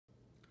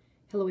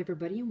Hello,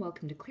 everybody, and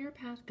welcome to Clear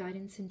Path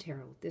Guidance and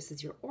Tarot. This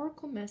is your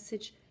oracle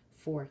message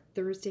for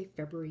Thursday,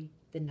 February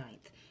the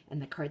 9th.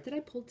 And the card that I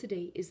pulled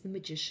today is the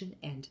Magician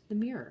and the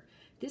Mirror.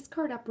 This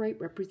card upright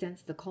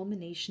represents the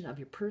culmination of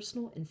your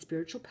personal and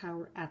spiritual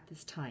power at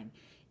this time.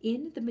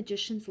 In the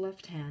Magician's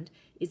left hand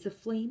is the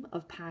flame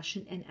of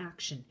passion and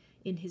action.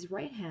 In his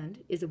right hand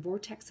is a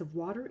vortex of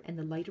water and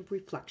the light of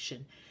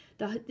reflection.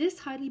 This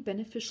highly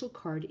beneficial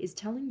card is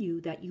telling you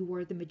that you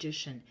are the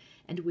magician,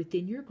 and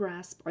within your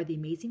grasp are the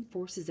amazing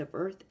forces of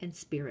earth and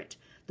spirit.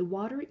 The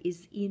water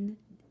is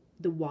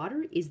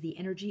the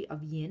energy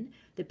of yin,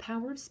 the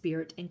power of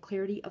spirit and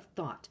clarity of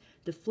thought.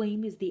 The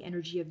flame is the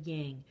energy of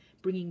yang,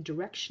 bringing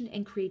direction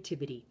and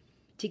creativity.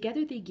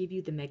 Together they give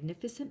you the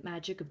magnificent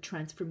magic of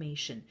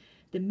transformation.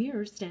 The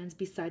mirror stands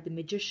beside the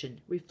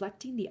magician,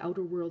 reflecting the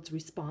outer world's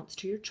response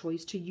to your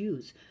choice to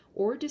use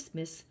or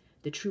dismiss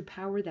the true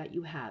power that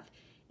you have.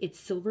 Its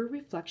silver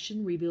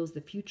reflection reveals the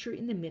future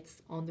in the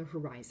midst on the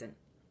horizon,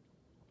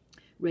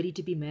 ready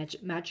to be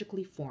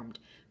magically formed.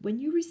 When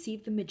you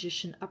receive the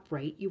Magician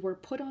upright, you are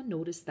put on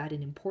notice that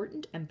an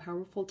important and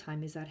powerful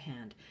time is at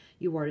hand.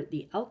 You are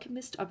the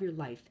alchemist of your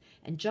life,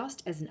 and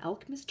just as an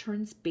alchemist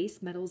turns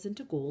base metals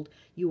into gold,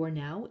 you are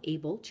now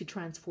able to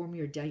transform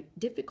your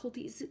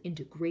difficulties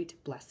into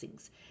great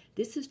blessings.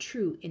 This is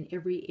true in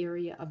every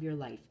area of your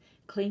life.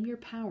 Claim your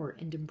power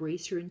and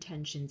embrace your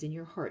intentions in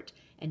your heart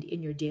and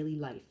in your daily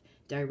life.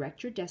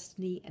 Direct your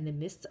destiny, and the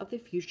mists of the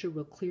future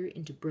will clear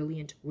into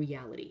brilliant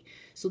reality.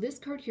 So this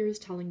card here is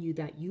telling you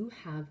that you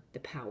have the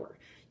power.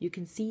 You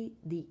can see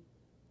the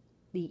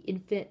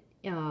infinite,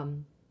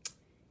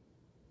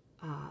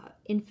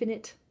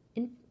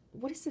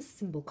 what is this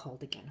symbol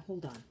called again?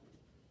 Hold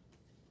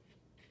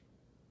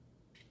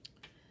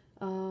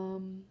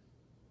on.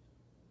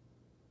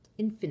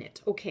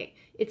 Infinite. Okay,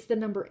 it's the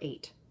number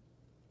 8.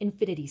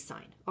 Infinity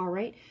sign. All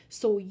right.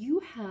 So you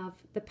have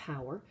the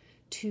power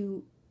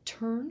to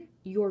turn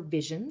your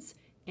visions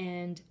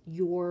and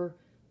your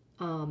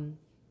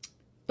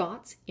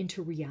thoughts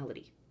into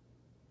reality.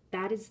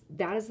 That is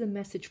the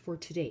message for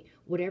today.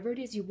 Whatever it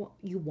is you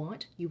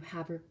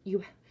have her.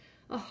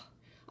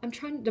 I'm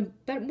trying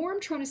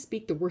to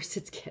speak, the worse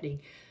it's getting.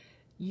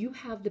 You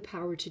have the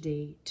power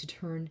today to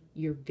turn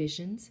your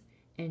visions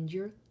and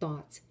your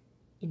thoughts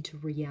into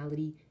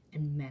reality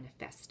and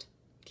manifest.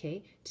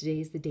 Okay?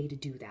 Today is the day to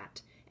do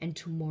that. And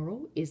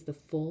tomorrow is the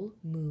full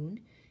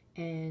moon,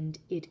 and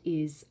it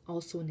is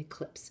also an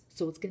eclipse.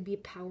 So it's going to be a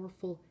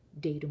powerful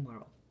day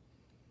tomorrow.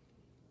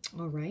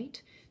 All right.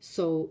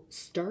 So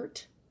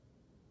start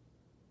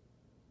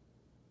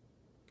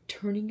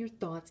turning your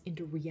thoughts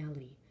into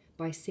reality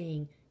by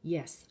saying,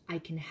 yes, I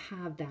can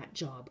have that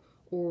job,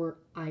 or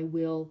I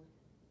will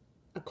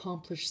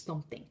accomplish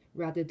something,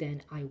 rather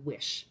than I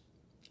wish.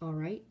 All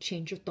right.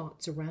 Change your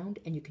thoughts around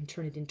and you can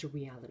turn it into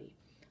reality.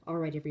 All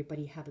right,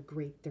 everybody, have a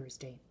great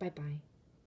Thursday. Bye-bye.